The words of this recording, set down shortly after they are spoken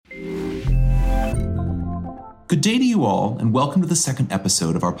Good day to you all, and welcome to the second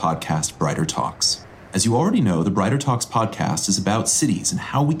episode of our podcast, Brighter Talks. As you already know, the Brighter Talks podcast is about cities and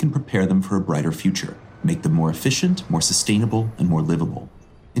how we can prepare them for a brighter future, make them more efficient, more sustainable, and more livable.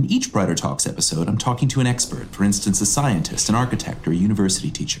 In each Brighter Talks episode, I'm talking to an expert, for instance, a scientist, an architect, or a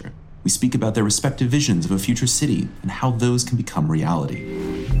university teacher. We speak about their respective visions of a future city and how those can become reality.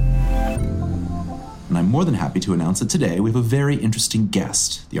 And I'm more than happy to announce that today we have a very interesting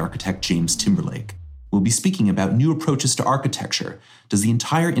guest, the architect James Timberlake. We'll be speaking about new approaches to architecture. Does the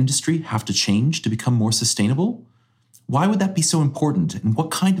entire industry have to change to become more sustainable? Why would that be so important, and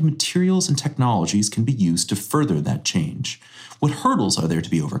what kind of materials and technologies can be used to further that change? What hurdles are there to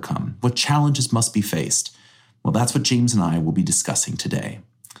be overcome? What challenges must be faced? Well, that's what James and I will be discussing today.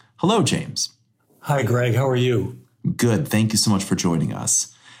 Hello, James. Hi, Greg. How are you? Good. Thank you so much for joining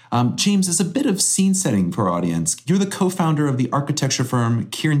us. James, as a bit of scene setting for our audience, you're the co-founder of the architecture firm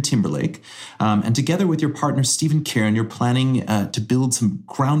Kieran Timberlake, and together with your partner Stephen Kieran, you're planning to build some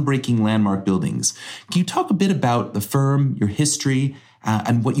groundbreaking landmark buildings. Can you talk a bit about the firm, your history,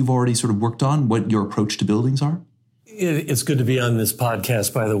 and what you've already sort of worked on, what your approach to buildings are? It's good to be on this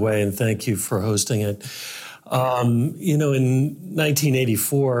podcast, by the way, and thank you for hosting it. In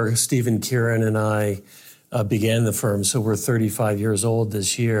 1984, Stephen Kieran and I began the firm, so we're 35 years old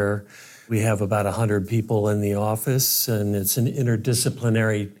this year. We have about 100 people in the office, and it's an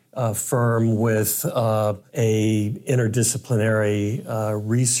interdisciplinary firm with a interdisciplinary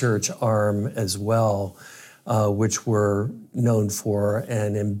research arm as well, which we're known for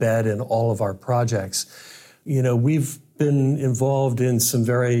and embed in all of our projects. We've been involved in some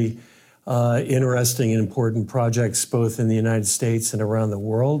very interesting and important projects, both in the United States and around the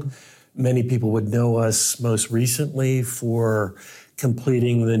world. Many people would know us most recently for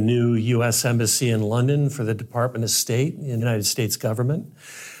completing the new U.S. Embassy in London for the Department of State in the United States government.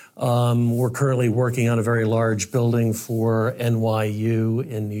 We're currently working on a very large building for NYU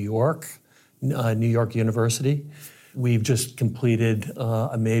in New York University. We've just completed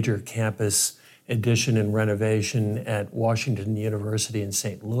a major campus addition and renovation at Washington University in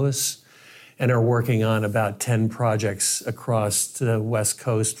St. Louis, and are working on about 10 projects across the West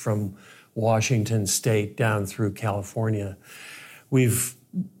Coast from Washington State down through California. We've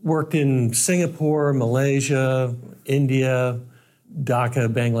worked in Singapore, Malaysia, India,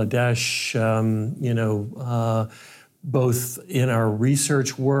 Dhaka, Bangladesh, both in our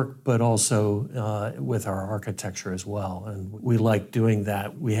research work, but also with our architecture as well. And we like doing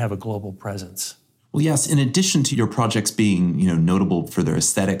that. We have a global presence. Well, yes, in addition to your projects being, notable for their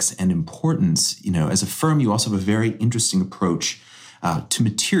aesthetics and importance, as a firm, you also have a very interesting approach to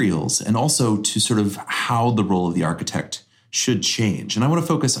materials and also to sort of how the role of the architect should change. And I want to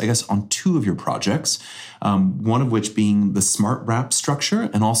focus, on two of your projects, one of which being the Smart Wrap structure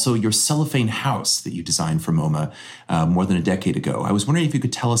and also your cellophane house that you designed for MoMA more than a decade ago. I was wondering if you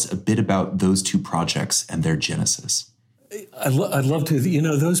could tell us a bit about those two projects and their genesis. I'd love to.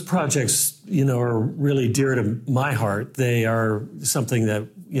 Those projects, are really dear to my heart. They are something that,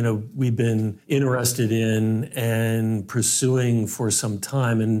 we've been interested in and pursuing for some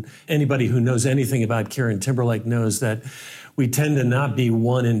time. And anybody who knows anything about Kieran Timberlake knows that we tend to not be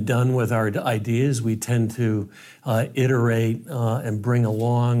one and done with our ideas. We tend to iterate and bring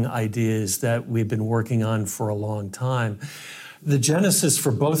along ideas that we've been working on for a long time. The genesis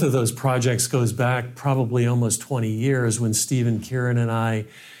for both of those projects goes back probably almost 20 years when Stephen Kieran and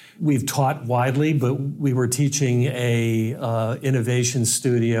we've taught widely, but we were teaching a innovation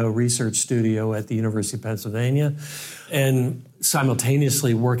studio, research studio at the University of Pennsylvania, and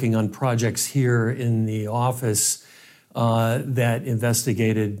simultaneously working on projects here in the office that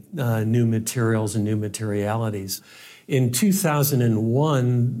investigated new materials and new materialities. In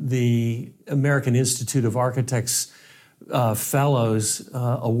 2001, the American Institute of Architects fellows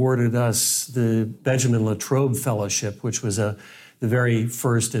awarded us the Benjamin Latrobe Fellowship, which was the very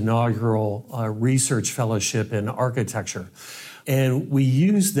first inaugural research fellowship in architecture. And we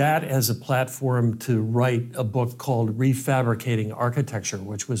used that as a platform to write a book called Refabricating Architecture,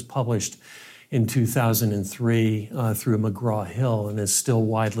 which was published in 2003 through McGraw-Hill and is still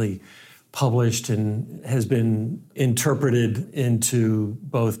widely published and has been interpreted into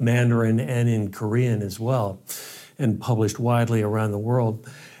both Mandarin and in Korean as well, and published widely around the world.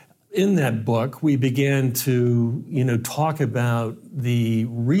 In that book, we began to, talk about the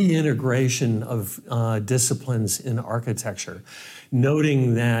reintegration of disciplines in architecture,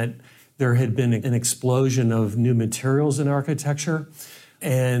 noting that there had been an explosion of new materials in architecture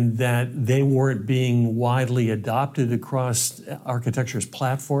and that they weren't being widely adopted across architecture's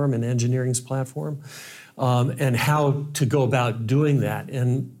platform and engineering's platform, and how to go about doing that.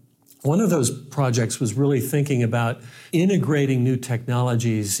 And One of those projects was really thinking about integrating new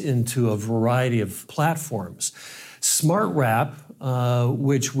technologies into a variety of platforms. SmartWrap,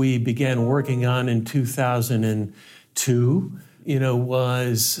 which we began working on in 2002,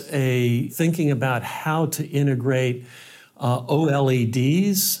 was thinking about how to integrate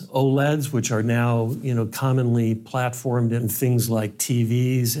OLEDs, which are now, commonly platformed in things like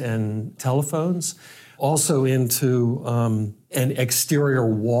TVs and telephones, also into an exterior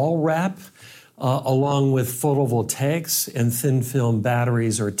wall wrap, along with photovoltaics and thin film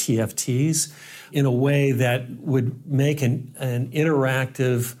batteries, or TFTs, in a way that would make an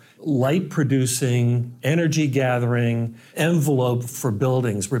interactive, light-producing, energy-gathering envelope for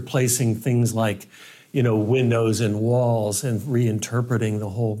buildings, replacing things like windows and walls, and reinterpreting the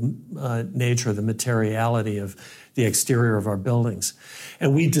whole nature, the materiality of the exterior of our buildings.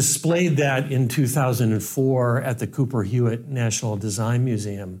 And we displayed that in 2004 at the Cooper Hewitt National Design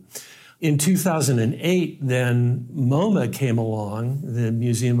Museum. In 2008, then MoMA came along, the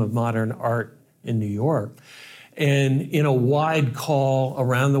Museum of Modern Art in New York, and in a wide call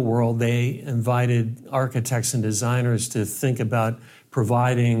around the world, they invited architects and designers to think about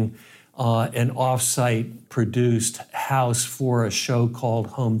providing an off-site produced house for a show called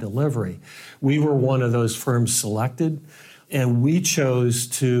Home Delivery. We were one of those firms selected, and we chose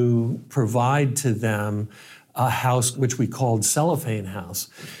to provide to them a house which we called Cellophane House,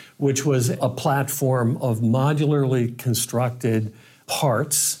 which was a platform of modularly constructed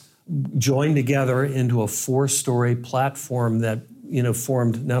parts joined together into a 4-story platform that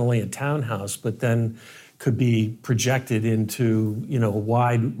formed not only a townhouse, but then could be projected into a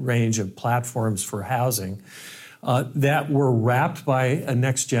wide range of platforms for housing that were wrapped by a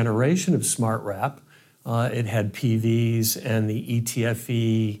next generation of SmartWrap. It had PVs and the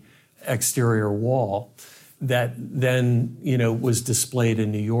ETFE exterior wall that then was displayed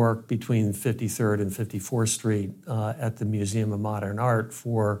in New York between 53rd and 54th Street at the Museum of Modern Art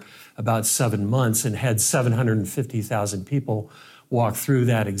for about 7 months, and had 750,000 people walk through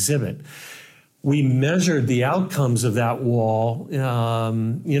that exhibit. We measured the outcomes of that wall.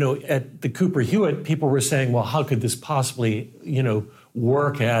 At the Cooper Hewitt, people were saying, well, how could this possibly,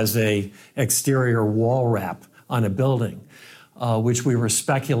 work as a exterior wall wrap on a building, which we were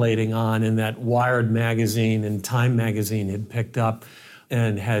speculating on, and that Wired magazine and Time magazine had picked up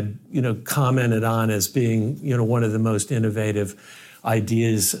and had, commented on as being, one of the most innovative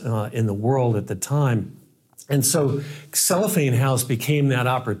ideas in the world at the time. And so Cellophane House became that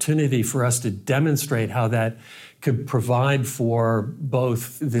opportunity for us to demonstrate how that could provide for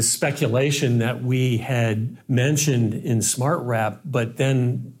both the speculation that we had mentioned in SmartWrap, but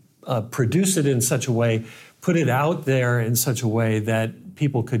then produce it in such a way, put it out there in such a way that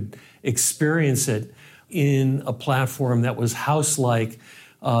people could experience it in a platform that was house-like,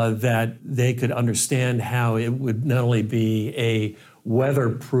 that they could understand how it would not only be a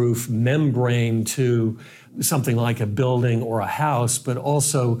weatherproof membrane to something like a building or a house, but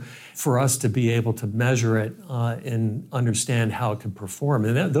also for us to be able to measure it and understand how it could perform.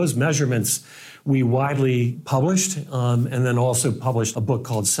 And those measurements we widely published, and then also published a book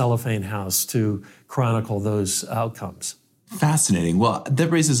called Cellophane House to chronicle those outcomes. Fascinating. Well, that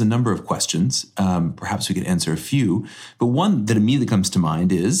raises a number of questions. Perhaps we could answer a few, but one that immediately comes to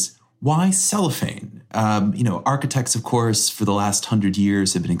mind is, why cellophane? Architects, of course, for the last 100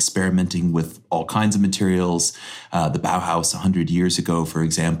 years have been experimenting with all kinds of materials. The Bauhaus 100 years ago, for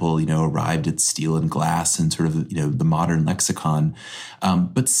example, arrived at steel and glass and sort of, the modern lexicon.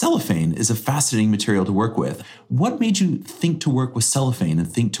 But cellophane is a fascinating material to work with. What made you think to work with cellophane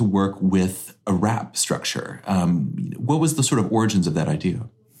and think to work with a wrap structure? What was the sort of origins of that idea?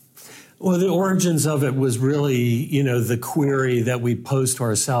 Well, the origins of it was really, the query that we posed to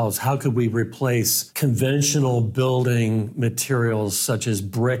ourselves. How could we replace conventional building materials such as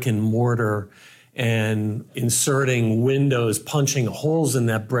brick and mortar, and inserting windows, punching holes in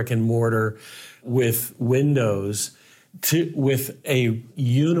that brick and mortar with windows, with a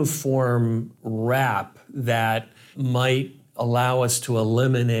uniform wrap that might allow us to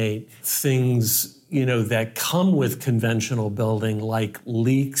eliminate things, that come with conventional building, like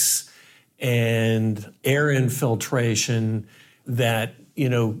leaks and air infiltration that,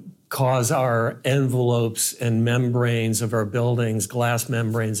 cause our envelopes and membranes of our buildings, glass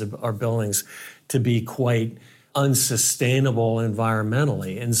membranes of our buildings, to be quite unsustainable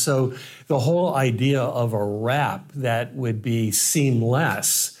environmentally. And so the whole idea of a wrap that would be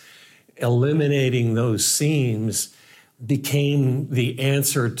seamless, eliminating those seams, became the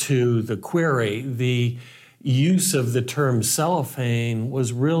answer to the query. The use of the term cellophane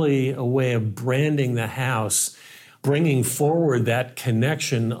was really a way of branding the house bringing forward that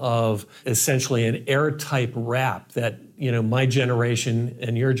connection of essentially an airtight wrap that, my generation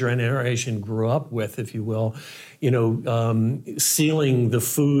and your generation grew up with, if you will, sealing the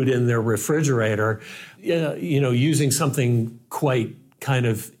food in their refrigerator, using something quite kind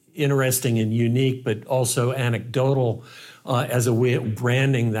of interesting and unique, but also anecdotal as a way of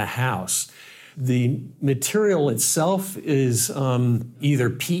branding the house. The material itself is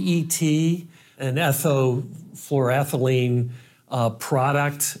either PET, an ethofluoroethylene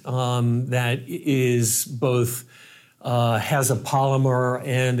product that is both has a polymer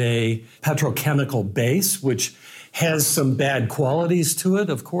and a petrochemical base, which has some bad qualities to it,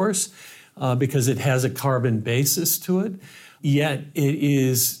 of course, because it has a carbon basis to it. Yet it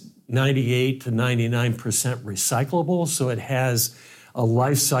is 98 to 99% recyclable, so it has a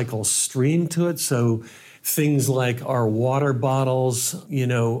life cycle stream to it. So things like our water bottles,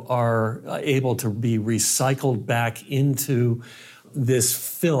 are able to be recycled back into this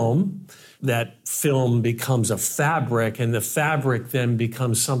film. That film becomes a fabric, and the fabric then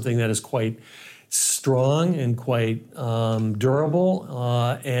becomes something that is quite strong and quite durable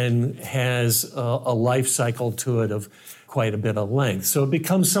and has a life cycle to it of quite a bit of length. So it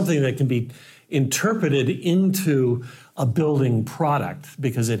becomes something that can be interpreted into a building product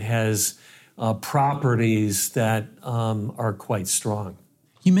because it has properties that are quite strong.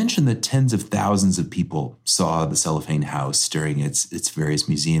 You mentioned that tens of thousands of people saw the Cellophane House during its various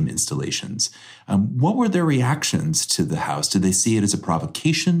museum installations. What were their reactions to the house? Did they see it as a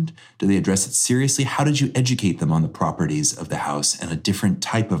provocation? Did they address it seriously? How did you educate them on the properties of the house and a different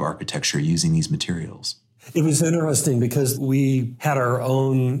type of architecture using these materials? It was interesting because we had our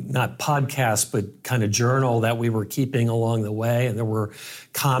own, not podcast, but kind of journal that we were keeping along the way. And there were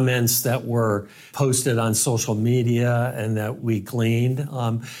comments that were posted on social media and that we gleaned.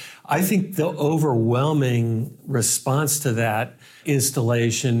 I think the overwhelming response to that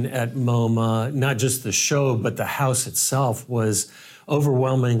installation at MoMA, not just the show, but the house itself, was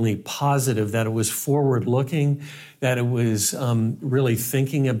overwhelmingly positive, that it was forward-looking, that it was really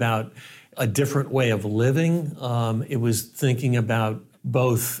thinking about a different way of living. It was thinking about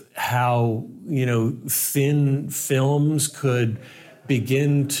both how, thin films could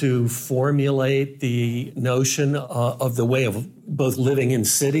begin to formulate the notion of the way of both living in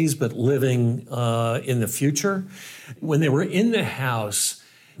cities, but living in the future. When they were in the house,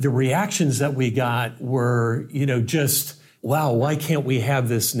 the reactions that we got were, just, wow, why can't we have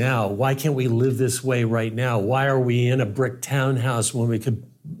this now? Why can't we live this way right now? Why are we in a brick townhouse when we could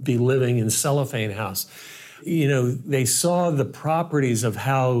be living in Cellophane House? They saw the properties of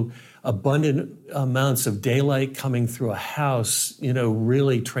how abundant amounts of daylight coming through a house,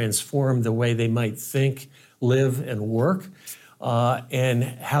 really transformed the way they might think, live, and work, and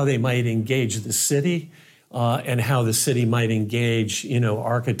how they might engage the city, and how the city might engage,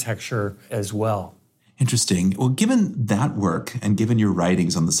 architecture as well. Interesting. Well, given that work and given your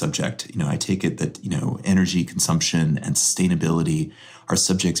writings on the subject, I take it that, energy consumption and sustainability are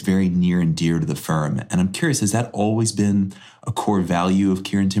subjects very near and dear to the firm. And I'm curious, has that always been a core value of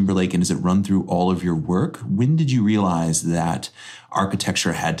Kieran Timberlake, and does it run through all of your work? When did you realize that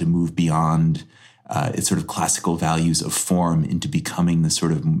architecture had to move beyond its sort of classical values of form into becoming the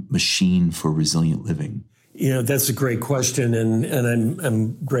sort of machine for resilient living? That's a great question, and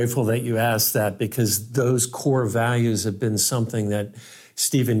I'm grateful that you asked that, because those core values have been something that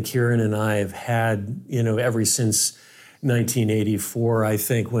Stephen Kieran and I have had, ever since 1984, I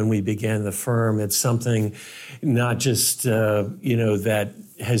think, when we began the firm. It's something not just, that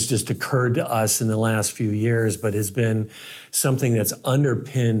has just occurred to us in the last few years, but has been something that's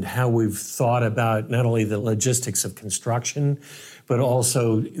underpinned how we've thought about not only the logistics of construction, but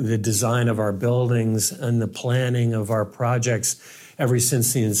also the design of our buildings and the planning of our projects ever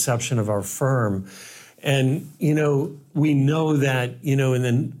since the inception of our firm. And, we know that, in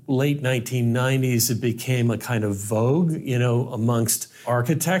the late 1990s, it became a kind of vogue, amongst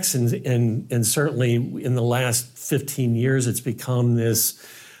architects. And certainly in the last 15 years, it's become this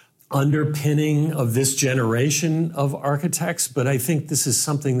underpinning of this generation of architects. But I think this is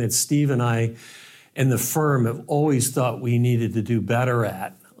something that Steve and I and the firm have always thought we needed to do better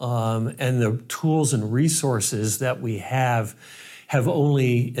at. And the tools and resources that we have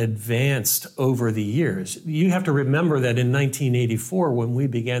only advanced over the years. You have to remember that in 1984, when we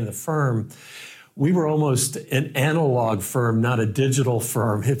began the firm, we were almost an analog firm, not a digital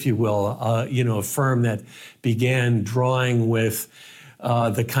firm, if you will. A firm that began drawing with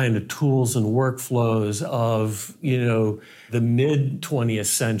the kind of tools and workflows of, the mid 20th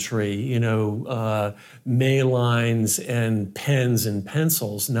century, May lines and pens and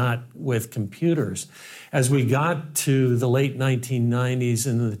pencils, not with computers. As we got to the late 1990s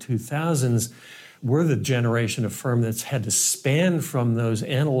and the 2000s, we're the generation of firm that's had to span from those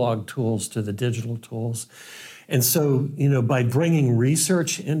analog tools to the digital tools. And so, by bringing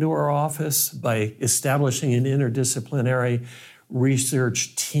research into our office, by establishing an interdisciplinary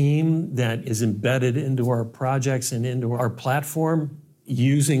research team that is embedded into our projects and into our platform,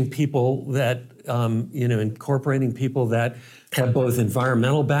 using people that, incorporating people that have both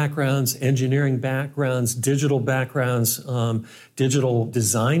environmental backgrounds, engineering backgrounds, digital backgrounds, digital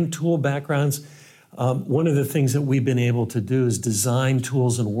design tool backgrounds. One of the things that we've been able to do is design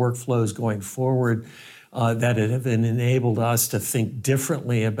tools and workflows going forward that have enabled us to think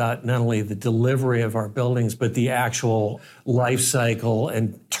differently about not only the delivery of our buildings, but the actual life cycle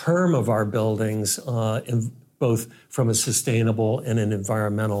and term of our buildings, both from a sustainable and an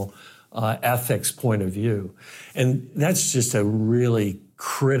environmental ethics point of view. And that's just a really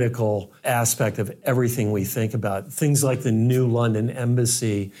critical aspect of everything we think about. Things like the new London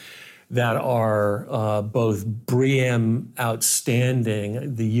Embassy that are both BREEAM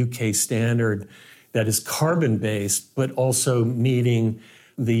outstanding, the UK standard that is carbon-based, but also meeting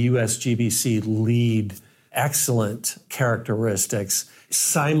the USGBC LEED excellent characteristics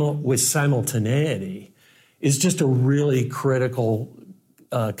with simultaneity is just a really critical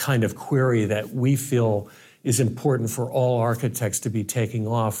kind of query that we feel is important for all architects to be taking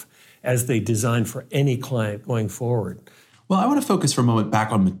off as they design for any client going forward. Well, I want to focus for a moment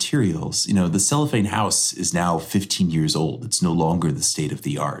back on materials. The cellophane house is now 15 years old. It's no longer the state of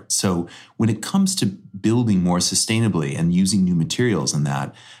the art. So when it comes to building more sustainably and using new materials in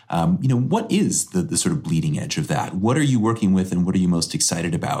that, what is the sort of bleeding edge of that? What are you working with and what are you most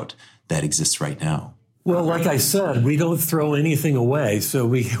excited about that exists right now? Well, like I said, we don't throw anything away. So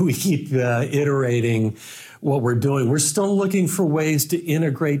we keep iterating what we're doing. We're still looking for ways to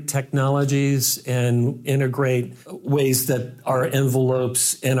integrate technologies and integrate ways that our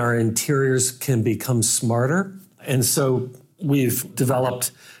envelopes and our interiors can become smarter. And so we've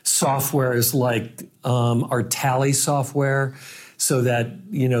developed softwares like our Tally software so that,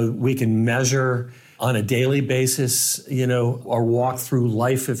 we can measure on a daily basis, or walk through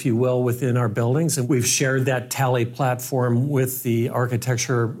life, if you will, within our buildings. And we've shared that Tally platform with the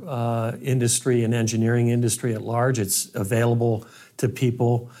architecture industry and engineering industry at large. It's available to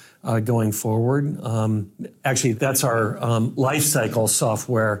people going forward. Actually, that's our life cycle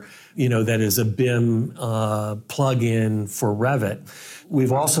software, that is a BIM plugin for Revit.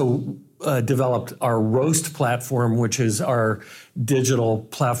 We've also developed our Roast platform, which is our digital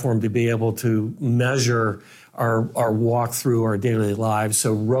platform to be able to measure our walk through our daily lives.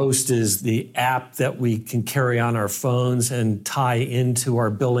 So Roast is the app that we can carry on our phones and tie into our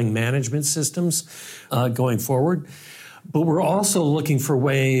building management systems going forward. But we're also looking for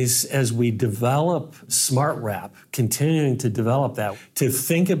ways as we develop SmartWrap, continuing to develop that, to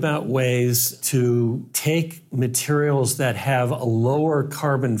think about ways to take materials that have a lower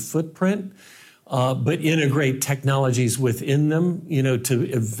carbon footprint, but integrate technologies within them,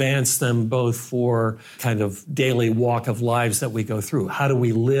 to advance them both for kind of daily walk of lives that we go through. How do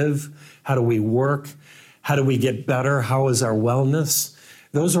we live? How do we work? How do we get better? How is our wellness?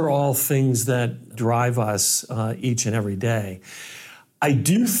 Those are all things that drive us each and every day. I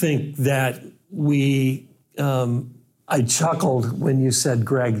do think that I chuckled when you said,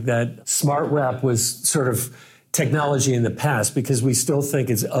 Greg, that SmartWrap was sort of technology in the past because we still think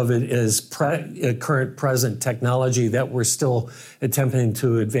as current present technology that we're still attempting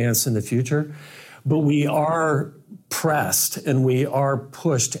to advance in the future. But we are pressed and we are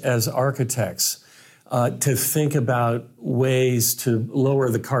pushed as architects to think about ways to lower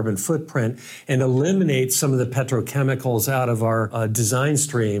the carbon footprint and eliminate some of the petrochemicals out of our design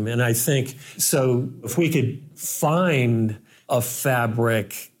stream. And I think, so if we could find a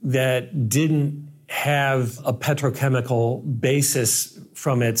fabric that didn't have a petrochemical basis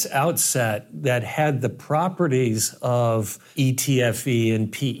from its outset, that had the properties of ETFE and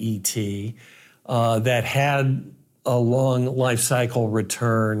PET, that had a long life cycle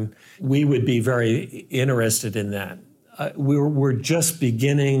return, we would be very interested in that. We're just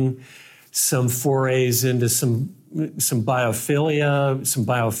beginning some forays into some biophilia, some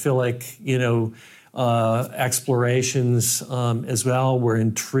biophilic, explorations as well. We're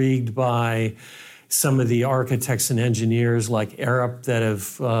intrigued by some of the architects and engineers like Arup that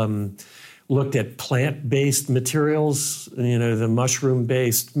have looked at plant-based materials, the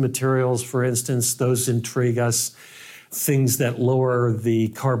mushroom-based materials, for instance. Those intrigue us. things that lower the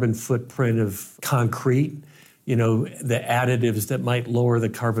carbon footprint of concrete, the additives that might lower the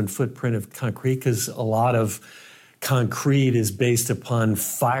carbon footprint of concrete, because a lot of concrete is based upon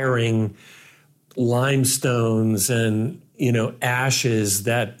firing limestones and ashes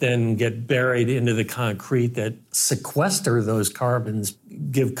that then get buried into the concrete that sequester those carbons,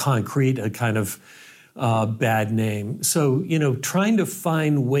 give concrete a kind of bad name. So, trying to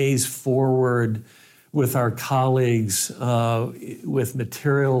find ways forward with our colleagues with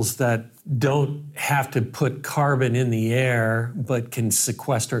materials that don't have to put carbon in the air, but can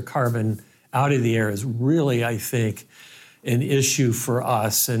sequester carbon out of the air is really, I think, an issue for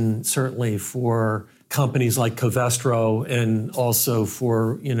us, and certainly for companies like Covestro, and also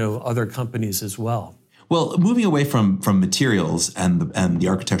for other companies as well. Well, moving away from materials and the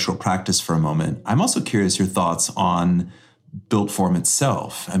architectural practice for a moment, I'm also curious your thoughts on built form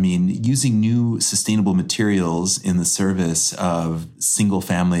itself. I mean, using new sustainable materials in the service of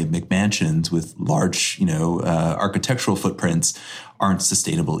single-family McMansions with large, architectural footprints aren't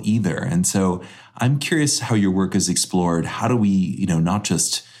sustainable either. And so I'm curious how your work has explored how do we, not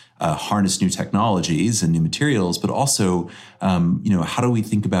just harness new technologies and new materials, but also, how do we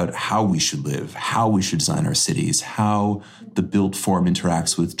think about how we should live, how we should design our cities, how the built form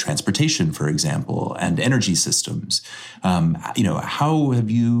interacts with transportation, for example, and energy systems. How have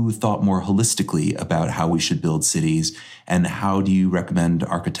you thought more holistically about how we should build cities, and how do you recommend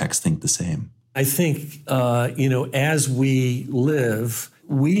architects think the same? I think, as we live,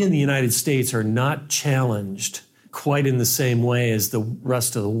 we in the United States are not challenged quite in the same way as the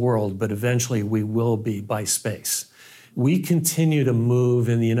rest of the world, but eventually we will be by space. We continue to move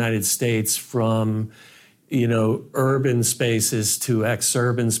in the United States from, urban spaces to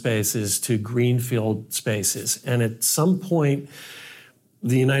exurban spaces to greenfield spaces. And at some point,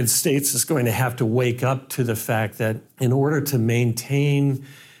 the United States is going to have to wake up to the fact that in order to maintain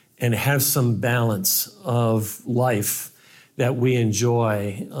and have some balance of life that we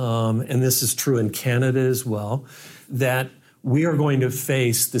enjoy, and this is true in Canada as well, that we are going to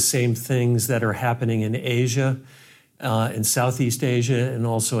face the same things that are happening in Asia, in Southeast Asia, and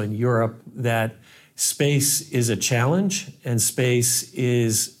also in Europe, that space is a challenge and space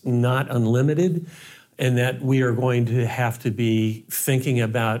is not unlimited, and that we are going to have to be thinking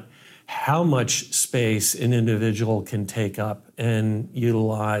about how much space an individual can take up and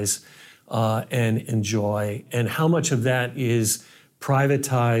utilize and enjoy, and how much of that is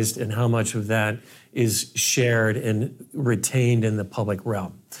privatized and how much of that is shared and retained in the public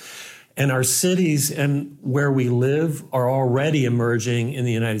realm. And our cities and where we live are already emerging in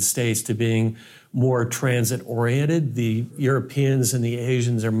the United States to being more transit-oriented. The Europeans and the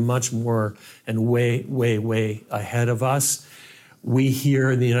Asians are much more and way, way, way ahead of us. We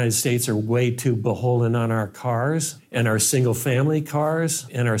here in the United States are way too beholden on our cars and our single-family cars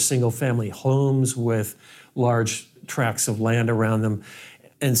and our single-family homes with large tracts of land around them.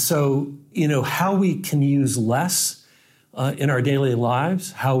 And so, how we can use less in our daily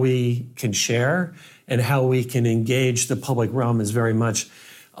lives, how we can share, and how we can engage the public realm is very much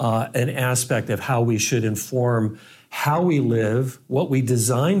an aspect of how we should inform how we live, what we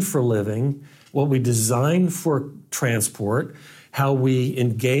design for living, what we design for transport, how we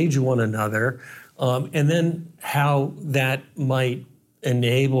engage one another, and then how that might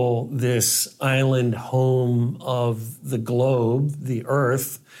enable this island home of the globe, the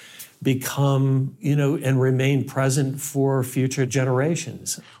Earth, become, and remain present for future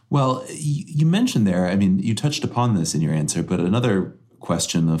generations. Well, you mentioned there, you touched upon this in your answer, but another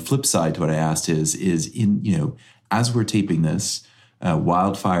question, the flip side to what I asked is in, as we're taping this,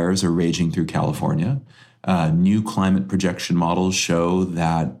 wildfires are raging through California. New climate projection models show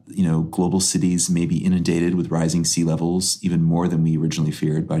that, global cities may be inundated with rising sea levels even more than we originally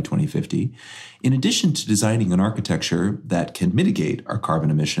feared by 2050. In addition to designing an architecture that can mitigate our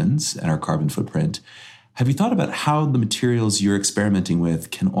carbon emissions and our carbon footprint, have you thought about how the materials you're experimenting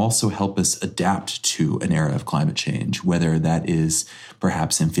with can also help us adapt to an era of climate change, whether that is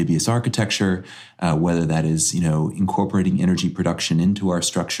perhaps amphibious architecture, whether that is, incorporating energy production into our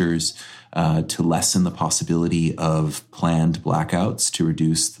structures to lessen the possibility of planned blackouts, to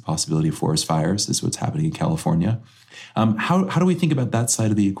reduce the possibility of forest fires, is what's happening in California. How do we think about that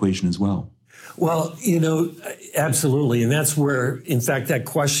side of the equation as well? Well, absolutely. And that's where, in fact, that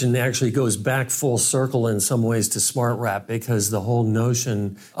question actually goes back full circle in some ways to SmartWrap, because the whole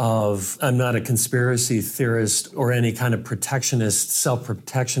notion of, I'm not a conspiracy theorist or any kind of protectionist,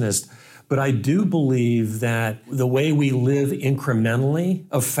 self-protectionist, But I do believe that the way we live incrementally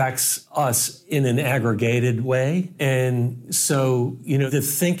affects us in an aggregated way. And so, the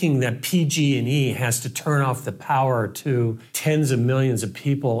thinking that PG&E has to turn off the power to tens of millions of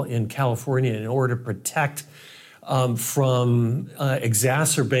people in California in order to protect from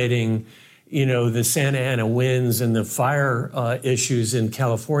exacerbating the Santa Ana winds and the fire issues in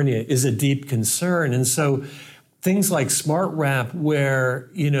California is a deep concern. And so things like SmartWrap, where,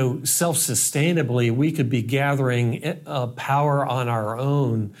 self-sustainably we could be gathering power on our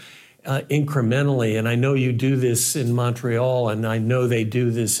own incrementally. And I know you do this in Montreal, and I know they do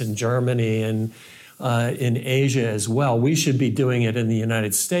this in Germany and in Asia as well. We should be doing it in the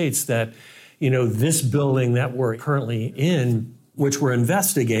United States, that, this building that we're currently in, which we're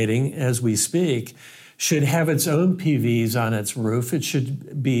investigating as we speak, should have its own PVs on its roof. It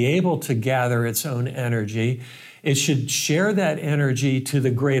should be able to gather its own energy. It should share that energy to the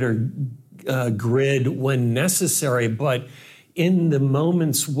greater grid when necessary, but in the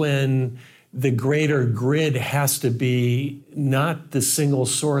moments when the greater grid has to be not the single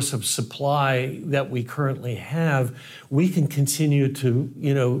source of supply that we currently have, we can continue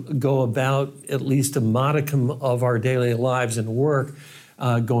to, go about at least a modicum of our daily lives and work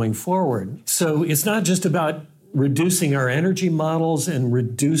going forward. So it's not just about reducing our energy models and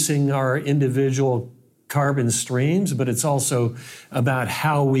reducing our individual carbon streams, but it's also about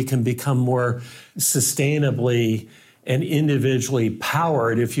how we can become more sustainably and individually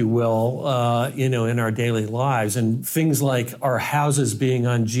powered, if you will, in our daily lives. And things like our houses being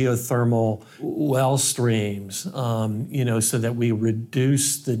on geothermal well streams, so that we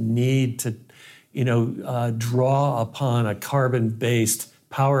reduce the need to, draw upon a carbon-based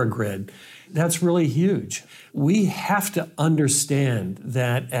power grid. That's really huge. We have to understand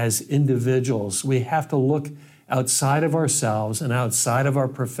that as individuals, we have to look outside of ourselves and outside of our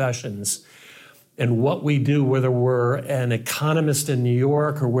professions and what we do, whether we're an economist in New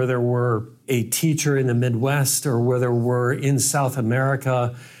York or whether we're a teacher in the Midwest or whether we're in South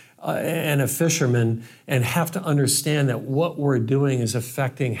America and a fisherman, and have to understand that what we're doing is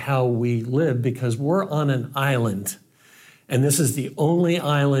affecting how we live, because we're on an island. And this is the only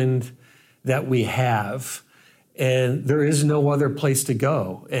island that we have, and there is no other place to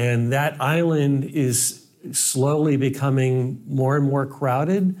go. And that island is slowly becoming more and more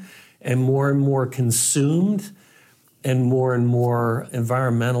crowded and more consumed and more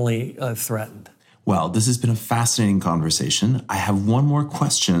environmentally threatened. Well, this has been a fascinating conversation. I have one more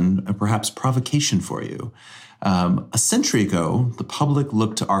question, perhaps provocation for you. A century ago, the public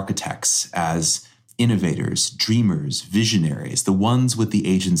looked to architects as innovators, dreamers, visionaries, the ones with the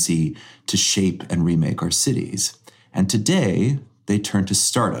agency to shape and remake our cities. And today, they turn to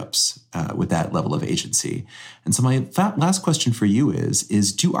startups with that level of agency. And so my last question for you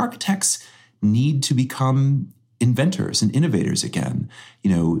is do architects need to become inventors and innovators again?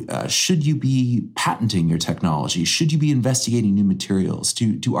 Should you be patenting your technology? Should you be investigating new materials?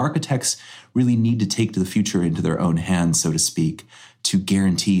 Do architects really need to take the future into their own hands, so to speak, to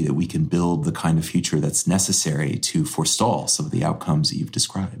guarantee that we can build the kind of future that's necessary to forestall some of the outcomes that you've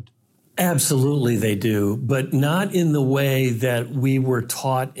described? Absolutely they do, but not in the way that we were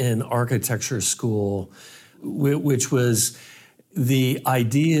taught in architecture school, which was the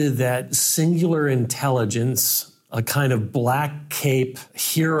idea that singular intelligence, a kind of black cape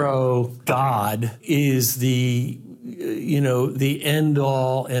hero god, is the end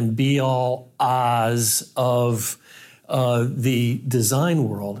all and be all Oz of the design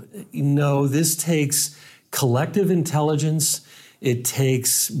world. No, this takes collective intelligence. It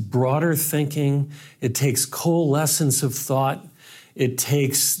takes broader thinking. It takes coalescence of thought. It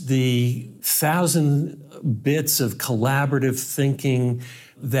takes the 1,000 bits of collaborative thinking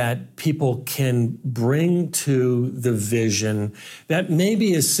that people can bring to the vision that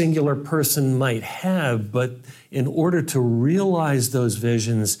maybe a singular person might have, but in order to realize those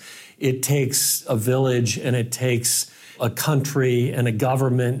visions, it takes a village and it takes a country and a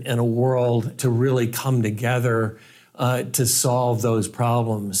government and a world to really come together to solve those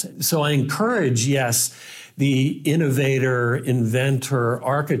problems. So I encourage, yes, the innovator, inventor,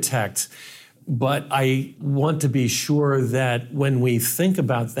 architect, but I want to be sure that when we think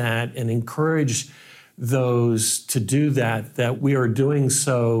about that and encourage those to do that, that we are doing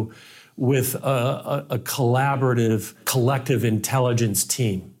so with a collaborative, collective intelligence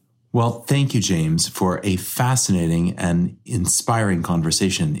team. Well, thank you, James, for a fascinating and inspiring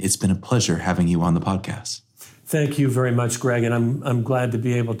conversation. It's been a pleasure having you on the podcast. Thank you very much, Greg, and I'm glad to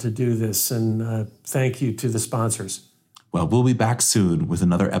be able to do this, and thank you to the sponsors. Well, we'll be back soon with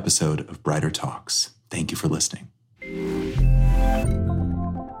another episode of Brighter Talks. Thank you for listening.